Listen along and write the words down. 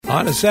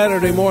On a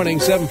Saturday morning,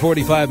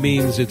 7:45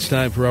 means it's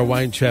time for our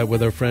wine chat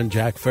with our friend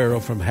Jack Farrell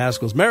from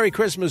Haskell's. Merry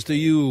Christmas to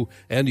you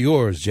and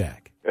yours,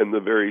 Jack. And the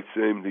very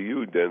same to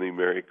you, Denny.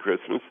 Merry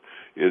Christmas.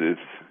 It is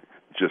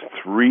just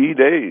 3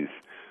 days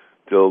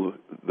till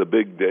the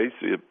big day,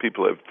 so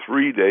people have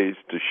 3 days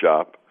to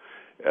shop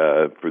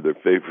for their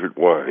favorite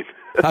wine.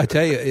 I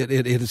tell you,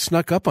 it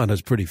snuck up on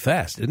us pretty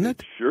fast, didn't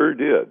it? It sure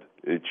did.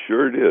 It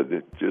sure did.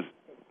 It just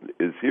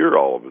is here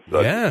all of a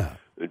sudden. Yeah.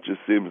 It just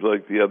seems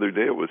like the other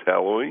day it was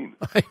Halloween.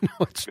 I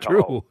know, it's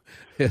true.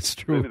 It's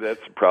true. Maybe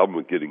that's the problem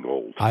with getting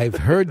old. I've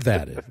heard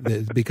that.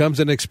 It becomes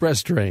an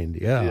express train,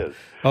 yeah. Yes.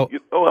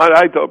 Oh,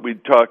 I thought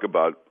we'd talk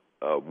about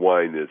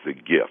wine as a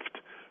gift.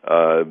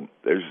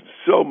 There's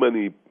so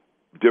many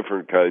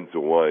different kinds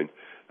of wine.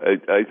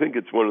 I think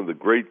it's one of the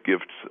great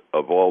gifts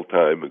of all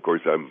time. Of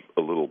course, I'm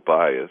a little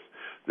biased.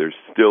 There's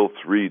still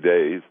 3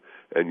 days.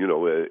 And,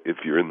 if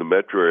you're in the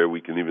metro area,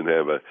 we can even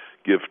have a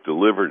gift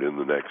delivered in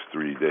the next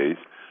 3 days.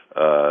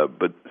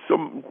 But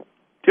some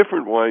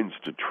different wines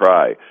to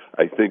try,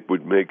 I think,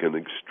 would make an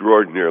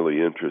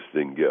extraordinarily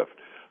interesting gift.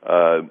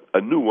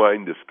 A new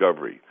wine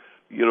discovery.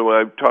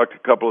 I've talked a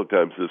couple of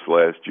times this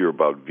last year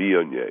about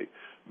Viognier.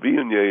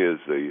 Viognier is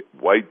a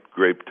white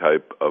grape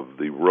type of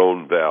the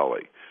Rhone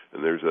Valley.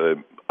 And there's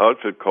an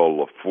outfit called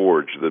La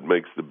Forge that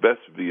makes the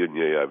best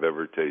Viognier I've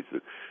ever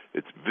tasted.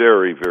 It's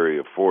very,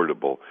 very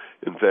affordable.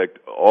 In fact,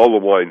 all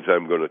the wines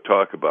I'm going to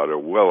talk about are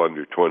well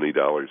under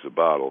 $20 a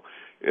bottle,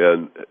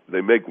 and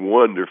they make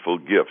wonderful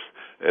gifts.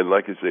 And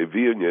like I say,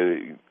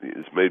 Viognier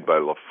is made by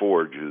La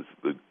Forge, is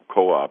the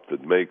co-op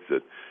that makes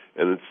it,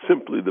 and it's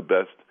simply the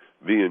best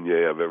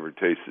Viognier I've ever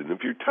tasted. And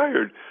if you're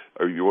tired,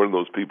 or you're one of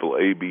those people,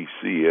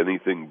 ABC,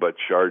 anything but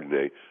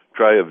Chardonnay,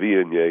 try a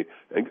Viognier,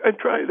 and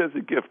try it as a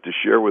gift to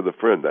share with a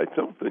friend. I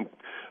don't think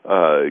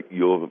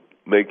you'll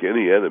make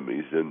any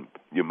enemies, and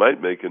you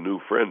might make a new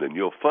friend, and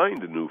you'll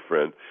find a new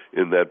friend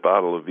in that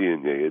bottle of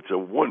Viognier. It's a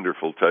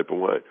wonderful type of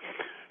wine.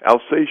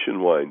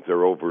 Alsatian wines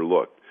are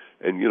overlooked,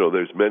 and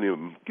there's many of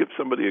them. Give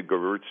somebody a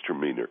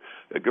Gewürztraminer.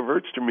 A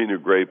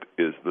Gewürztraminer grape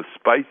is the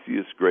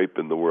spiciest grape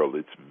in the world.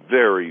 It's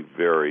very,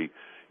 very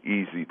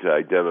easy to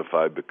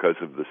identify because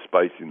of the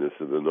spiciness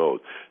of the nose.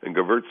 And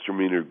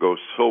Gewürztraminer goes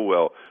so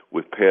well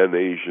with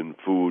Pan-Asian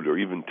food or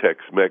even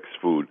Tex-Mex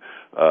food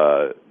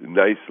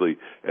nicely.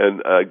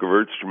 And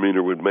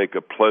Gewürztraminer would make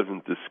a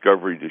pleasant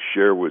discovery to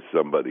share with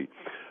somebody.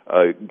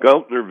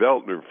 Geltner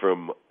Veltliner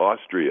from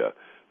Austria.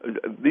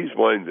 These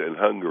wines in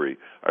Hungary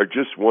are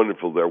just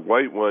wonderful. They're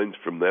white wines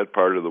from that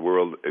part of the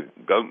world.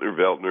 Geltner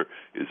Veltliner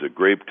is a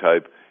grape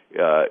type.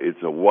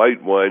 It's a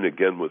white wine,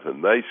 again, with a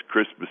nice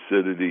crisp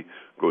acidity,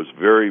 goes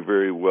very,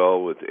 very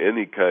well with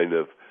any kind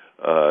of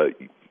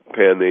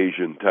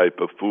Pan-Asian type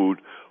of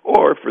food,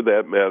 or, for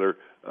that matter,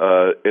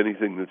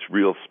 anything that's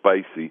real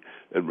spicy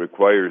and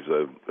requires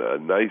a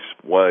nice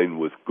wine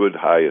with good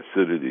high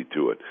acidity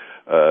to it.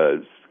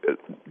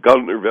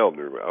 Geltner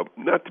Veltliner,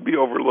 not to be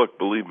overlooked,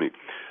 believe me.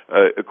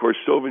 Of course,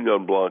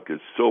 Sauvignon Blanc is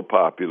so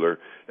popular,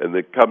 and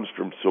it comes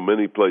from so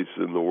many places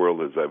in the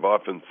world. As I've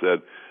often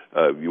said,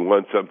 if you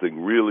want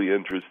something really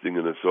interesting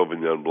in a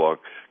Sauvignon Blanc,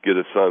 get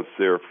a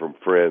Sancerre from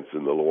France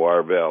in the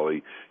Loire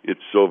Valley.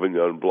 It's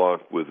Sauvignon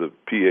Blanc with a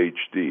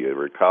PhD,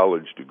 or a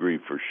college degree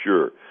for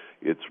sure.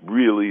 It's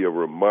really a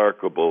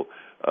remarkable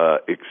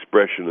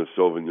expression of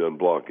Sauvignon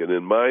Blanc, and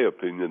in my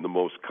opinion, the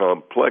most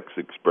complex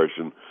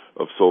expression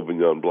of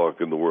Sauvignon Blanc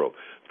in the world.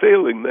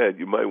 Failing that,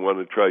 you might want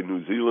to try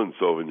New Zealand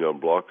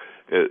Sauvignon Blanc.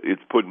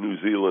 It's put New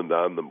Zealand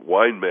on the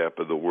wine map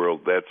of the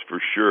world, that's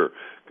for sure.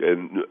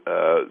 And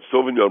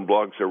Sauvignon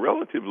Blancs are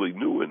relatively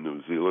new in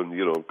New Zealand.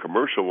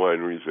 Commercial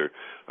wineries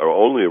are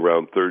only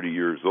around 30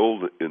 years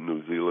old in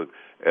New Zealand.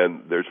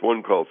 And there's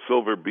one called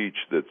Silver Beach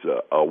that's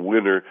a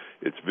winner.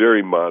 It's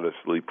very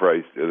modestly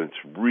priced, and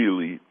it's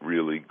really,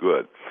 really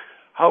good.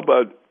 How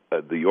about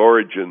the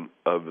origin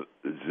of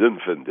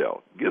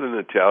Zinfandel? Get an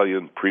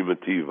Italian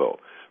Primitivo.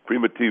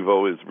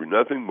 Primitivo is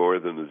nothing more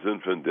than a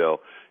Zinfandel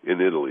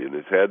in Italy, and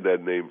it's had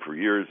that name for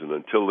years, and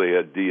until they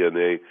had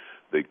DNA,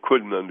 they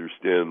couldn't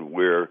understand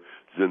where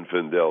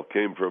Zinfandel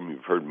came from.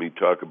 You've heard me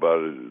talk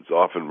about it. It's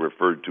often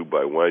referred to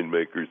by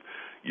winemakers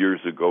years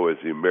ago as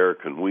the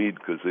American weed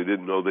because they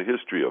didn't know the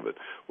history of it.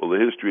 Well,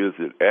 the history is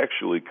it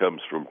actually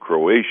comes from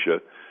Croatia,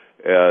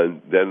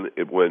 and then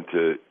it went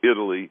to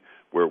Italy,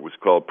 where it was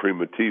called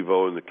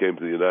Primitivo, and it came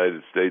to the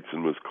United States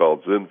and was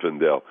called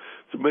Zinfandel.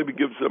 So maybe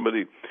give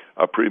somebody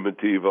a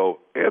Primitivo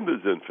and a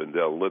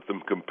Zinfandel. Let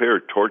them compare.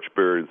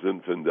 Torchbearer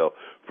Zinfandel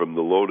from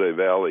the Lodi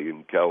Valley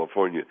in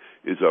California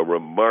is a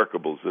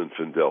remarkable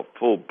Zinfandel,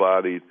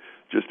 full-bodied,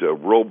 just a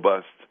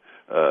robust,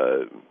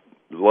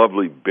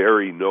 lovely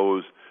berry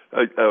nose,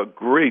 a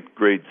great,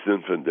 great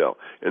Zinfandel.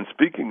 And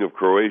speaking of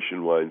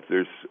Croatian wines,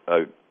 there's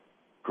a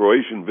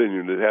Croatian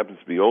vineyard that happens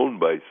to be owned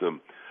by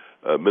some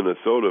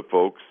Minnesota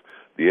folks,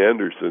 the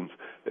Andersons.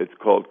 It's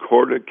called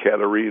Corte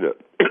Catarina.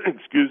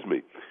 Excuse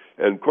me.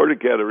 And Corte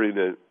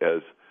Catarina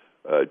has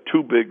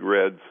two big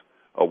reds,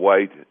 a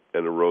white,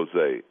 and a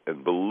rosé.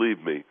 And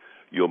believe me,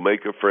 you'll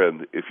make a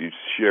friend if you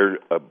share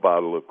a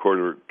bottle of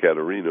Corte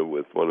Catarina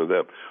with one of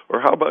them.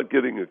 Or how about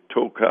getting a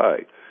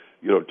Tokai?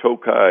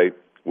 Tokai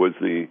was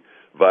the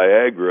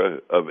Viagra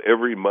of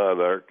every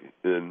monarch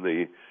in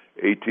the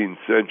 18th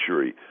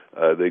century.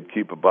 They'd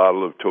keep a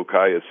bottle of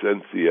Tokai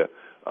Essentia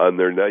on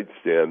their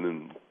nightstand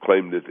and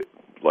claimed it,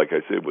 like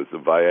I said, was the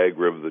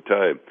Viagra of the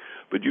time.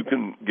 But you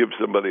can give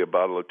somebody a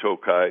bottle of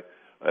Tokai,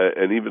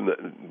 and even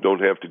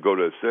don't have to go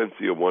to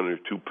Essentia, 1 or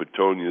 2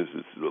 petunias.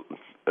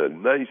 It's a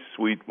nice,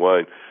 sweet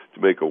wine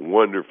to make a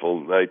wonderful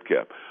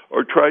nightcap.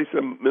 Or try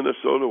some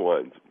Minnesota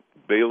wines.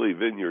 Bailey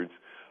Vineyards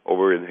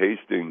over in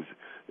Hastings,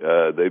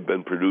 they've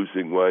been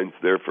producing wines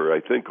there for, I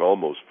think,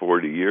 almost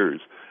 40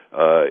 years.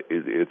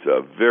 It's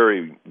a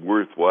very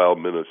worthwhile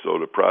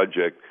Minnesota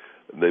project.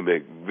 They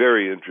make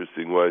very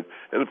interesting wines,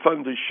 and it's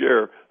fun to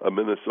share a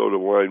Minnesota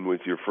wine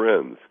with your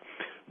friends.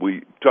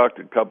 We talked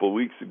a couple of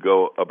weeks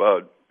ago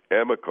about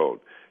Amicone.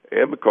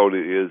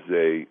 Amicone is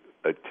a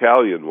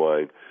Italian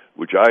wine,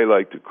 which I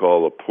like to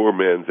call a poor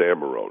man's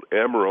Amarone.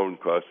 Amarone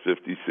costs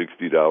 $50,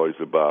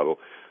 $60 a bottle.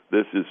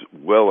 This is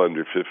well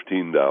under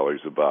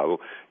 $15 a bottle,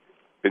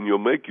 and you'll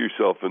make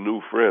yourself a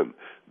new friend.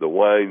 The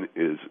wine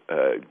is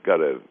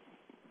got a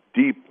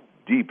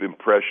deep,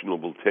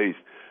 impressionable taste,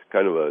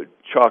 kind of a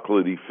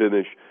chocolatey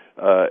finish.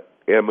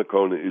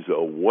 Amicone is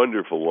a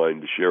wonderful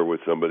wine to share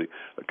with somebody,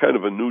 a kind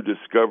of a new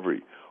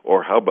discovery.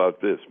 Or how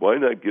about this? Why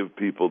not give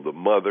people the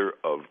mother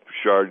of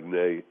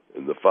Chardonnay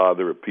and the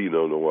father of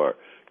Pinot Noir?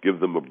 Give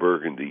them a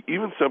Burgundy.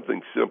 Even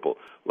something simple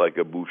like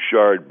a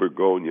Bouchard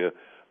Bourgogne,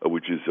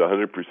 which is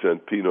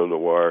 100% Pinot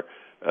Noir.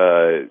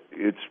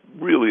 It's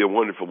really a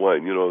wonderful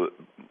wine.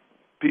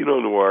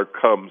 Pinot Noir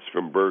comes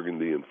from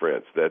Burgundy in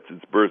France. That's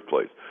its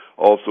birthplace.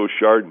 Also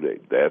Chardonnay,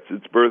 that's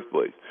its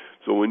birthplace.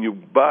 So when you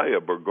buy a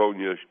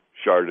Bourgogne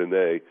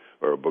Chardonnay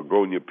or a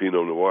Bourgogne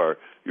Pinot Noir,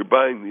 you're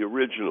buying the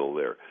original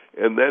there.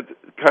 And that's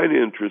kind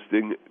of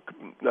interesting,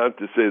 not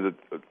to say that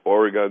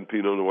Oregon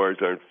Pinot Noirs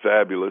aren't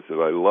fabulous,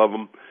 and I love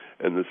them,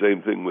 and the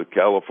same thing with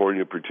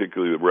California,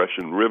 particularly the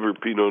Russian River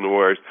Pinot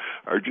Noirs,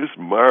 are just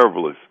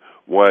marvelous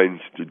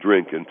wines to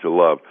drink and to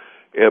love.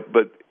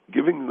 But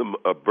giving them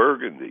a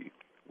Burgundy,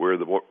 where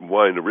the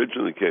wine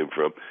originally came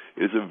from,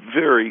 is a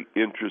very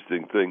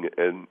interesting thing,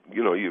 and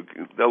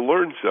they'll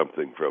learn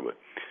something from it.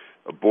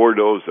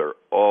 Bordeaux's are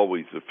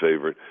always a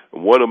favorite.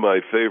 And one of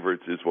my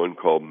favorites is one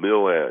called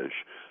Millange,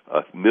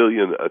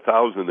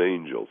 1,000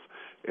 Angels.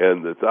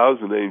 And the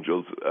 1,000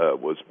 Angels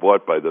was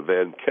bought by the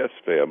Van Kess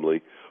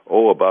family,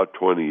 about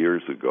 20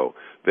 years ago.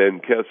 Van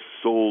Kess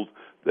sold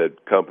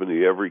that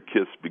company, Every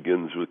Kiss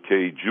Begins with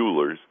K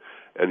Jewelers,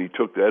 and he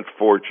took that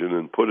fortune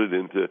and put it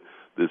into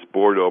this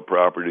Bordeaux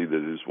property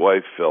that his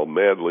wife fell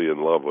madly in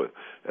love with.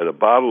 And a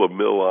bottle of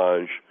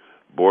Millange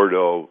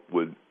Bordeaux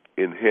would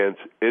enhance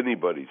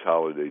anybody's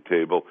holiday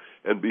table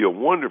and be a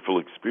wonderful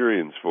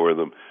experience for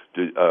them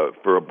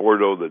for a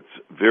Bordeaux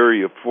that's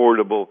very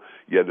affordable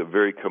yet a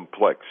very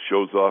complex,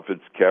 shows off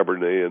its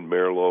Cabernet and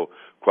Merlot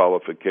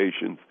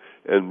qualifications,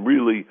 and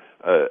really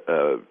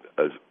an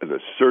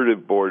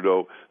assertive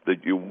Bordeaux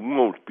that you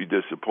won't be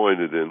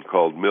disappointed in,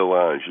 called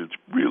Millange. It's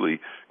really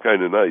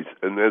kind of nice.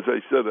 And as I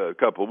said a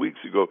couple of weeks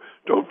ago,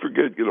 don't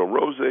forget,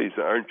 rosés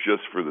aren't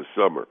just for the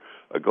summer.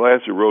 A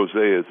glass of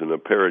rosé as an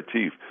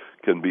aperitif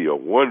can be a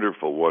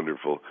wonderful,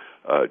 wonderful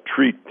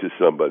treat to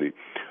somebody.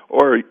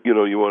 Or, you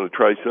want to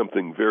try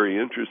something very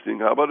interesting.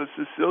 How about a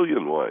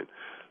Sicilian wine?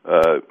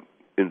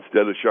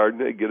 Instead of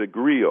Chardonnay, get a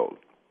Grillo,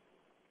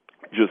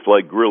 just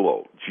like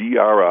Grillo,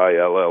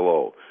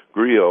 Grillo.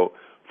 Grillo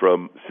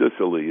from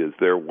Sicily is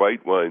their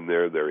white wine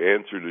there, their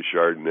answer to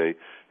Chardonnay,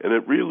 and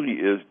it really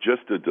is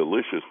just a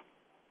delicious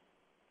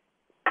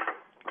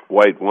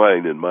white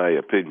wine, in my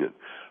opinion.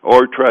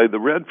 Or try the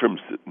red from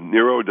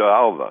Nero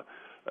d'Alva.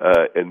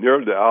 And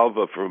Nero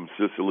d'Alva from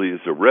Sicily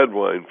is a red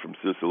wine from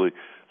Sicily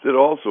that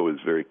also is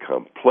very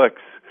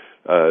complex,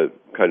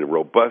 kind of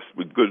robust,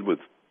 good with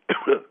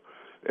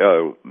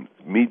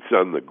meats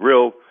on the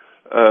grill.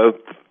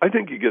 I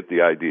think you get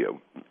the idea.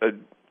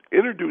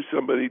 Introduce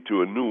somebody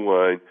to a new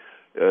wine,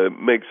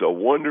 makes a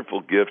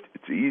wonderful gift.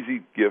 It's an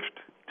easy gift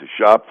to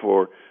shop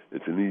for.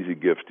 It's an easy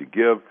gift to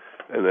give.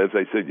 And as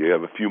I said, you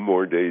have a few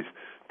more days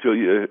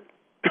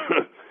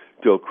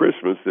till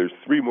Christmas. There's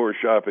 3 more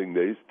shopping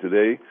days,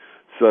 today,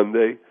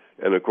 Sunday,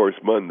 and of course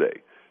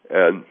Monday.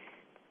 And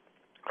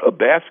a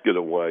basket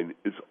of wine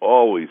is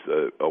always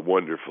a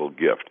wonderful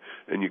gift.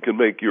 And you can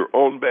make your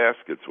own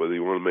baskets, whether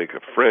you want to make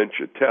a French,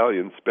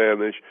 Italian,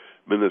 Spanish,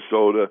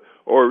 Minnesota,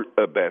 or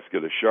a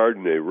basket of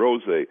Chardonnay,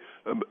 Rosé,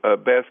 a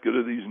basket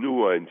of these new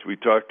wines we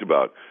talked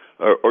about,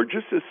 or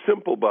just a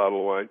simple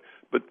bottle of wine,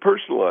 but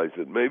personalize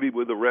it, maybe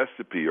with a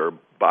recipe or a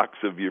box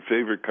of your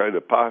favorite kind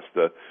of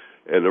pasta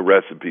and a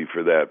recipe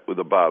for that with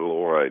a bottle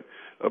of wine.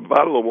 A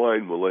bottle of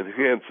wine will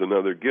enhance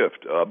another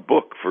gift. A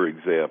book, for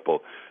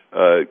example,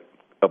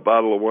 a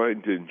bottle of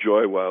wine to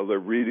enjoy while they're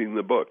reading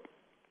the book.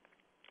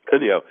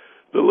 Anyhow,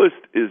 the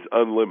list is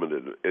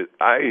unlimited.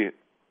 I,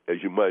 as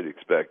you might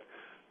expect,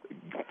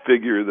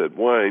 figure that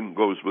wine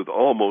goes with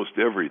almost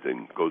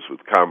everything. It goes with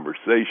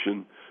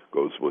conversation,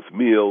 goes with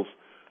meals,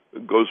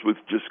 it goes with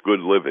just good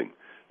living.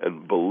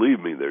 And believe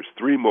me, there's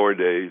 3 more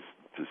days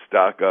to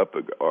stock up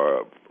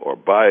or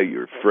buy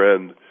your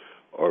friend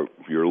or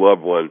your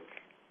loved one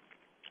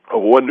a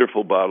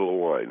wonderful bottle of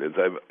wine. As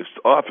I've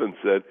often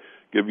said,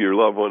 give your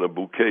loved one a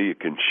bouquet you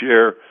can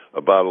share,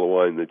 a bottle of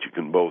wine that you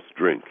can both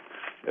drink.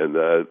 And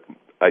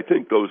I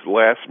think those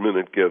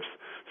last-minute gifts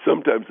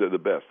sometimes are the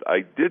best.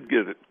 I did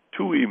get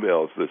 2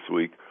 emails this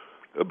week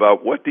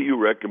about what do you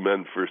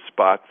recommend for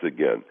spots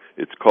again.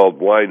 It's called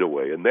Wine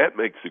Away, and that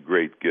makes a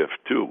great gift,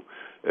 too.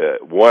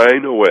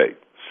 Wine Away,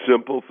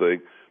 simple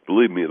thing.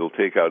 Believe me, it'll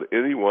take out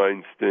any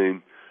wine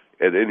stain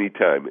at any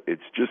time.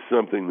 It's just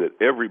something that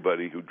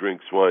everybody who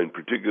drinks wine,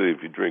 particularly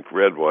if you drink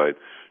red wine,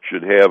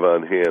 should have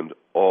on hand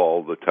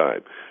all the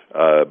time.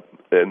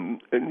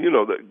 And you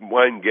know, the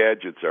wine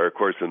gadgets are, of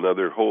course,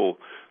 another whole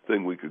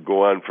thing. We could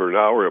go on for an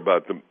hour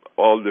about them,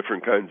 all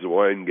different kinds of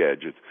wine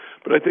gadgets.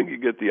 But I think you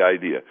get the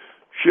idea.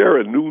 Share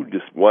a new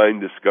wine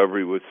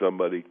discovery with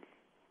somebody.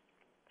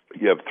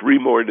 You have 3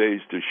 more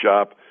days to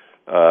shop,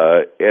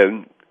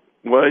 and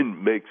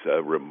wine makes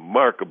a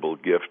remarkable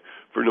gift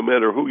for no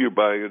matter who you're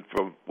buying it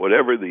from,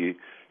 whatever the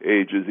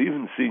age is.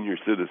 Even senior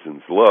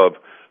citizens love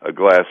a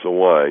glass of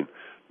wine.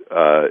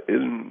 It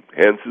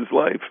enhances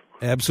life.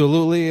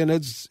 Absolutely, and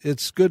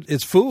it's good.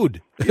 It's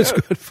food. It's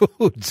good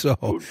food. So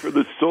food for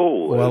the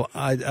soul. Well,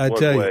 I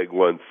tell you, one wag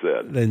once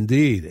said.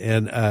 Indeed,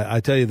 and I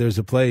tell you, there's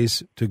a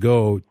place to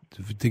go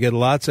to get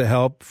lots of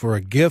help for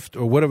a gift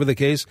or whatever the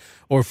case,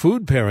 or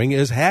food pairing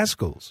is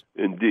Haskell's.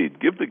 Indeed,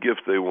 give the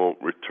gift they won't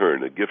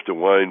return. A gift of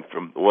wine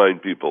from the wine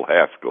people,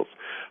 Haskell's.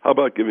 How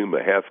about giving them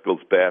a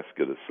Haskell's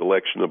basket, a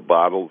selection of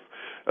bottles,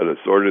 an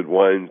assorted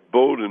wines,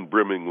 bowed and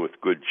brimming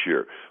with good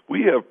cheer.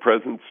 We have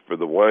presents for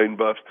the wine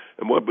buffs,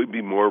 and what would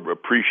be more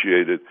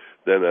appreciated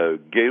than a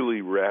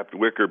gaily wrapped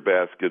wicker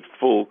basket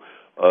full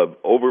of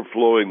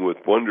overflowing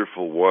with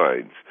wonderful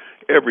wines?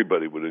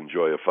 Everybody would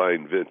enjoy a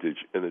fine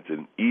vintage, and it's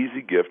an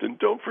easy gift. And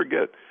don't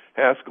forget,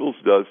 Haskell's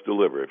does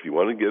deliver. If you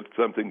want to get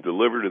something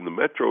delivered in the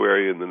metro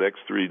area in the next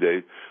 3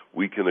 days,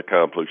 we can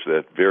accomplish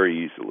that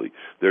very easily.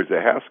 There's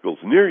a Haskell's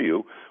near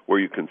you where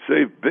you can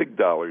save big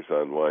dollars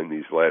on wine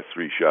these last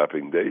 3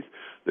 shopping days.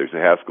 There's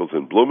a Haskell's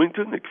in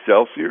Bloomington,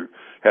 Excelsior,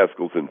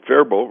 Haskell's in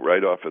Faribault,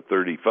 right off at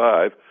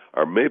 35.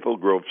 Our Maple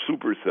Grove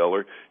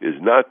Supercellar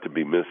is not to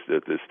be missed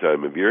at this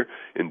time of year.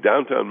 In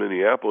downtown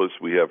Minneapolis,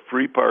 we have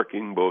free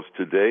parking both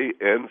today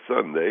and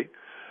Sunday.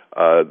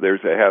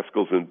 There's a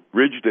Haskell's in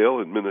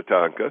Ridgedale in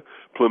Minnetonka,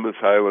 Plymouth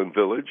Highland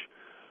Village,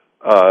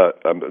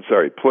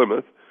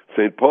 Plymouth,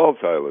 St. Paul's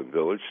Highland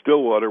Village,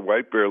 Stillwater,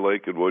 White Bear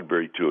Lake, and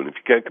Woodbury, too. And if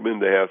you can't come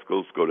into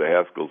Haskell's, go to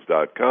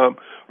Haskells.com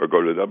or go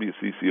to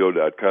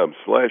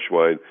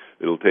WCCO.com/wine.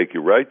 It'll take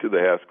you right to the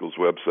Haskell's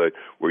website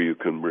where you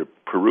can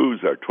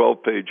peruse our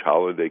 12-page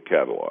holiday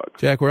catalog.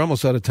 Jack, we're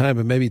almost out of time,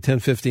 but maybe 10,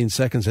 15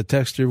 seconds. A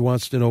texter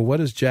wants to know, what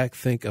does Jack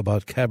think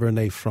about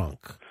Cabernet Franc?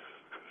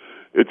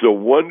 It's a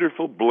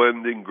wonderful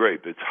blending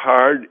grape. It's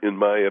hard, in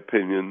my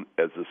opinion,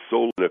 as a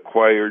soul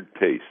acquired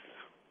taste.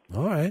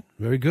 All right.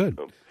 Very good.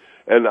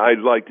 And I'd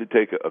like to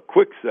take a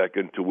quick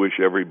second to wish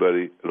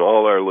everybody and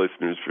all our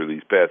listeners for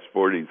these past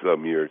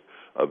 40-some years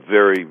a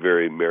very,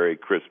 very Merry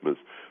Christmas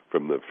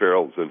from the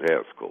Farrells and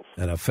Haskells.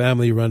 And a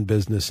family-run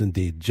business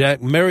indeed.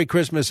 Jack, Merry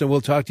Christmas, and we'll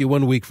talk to you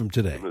 1 week from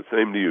today. And the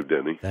same to you,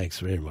 Denny. Thanks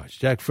very much.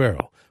 Jack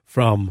Farrell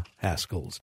from Haskells.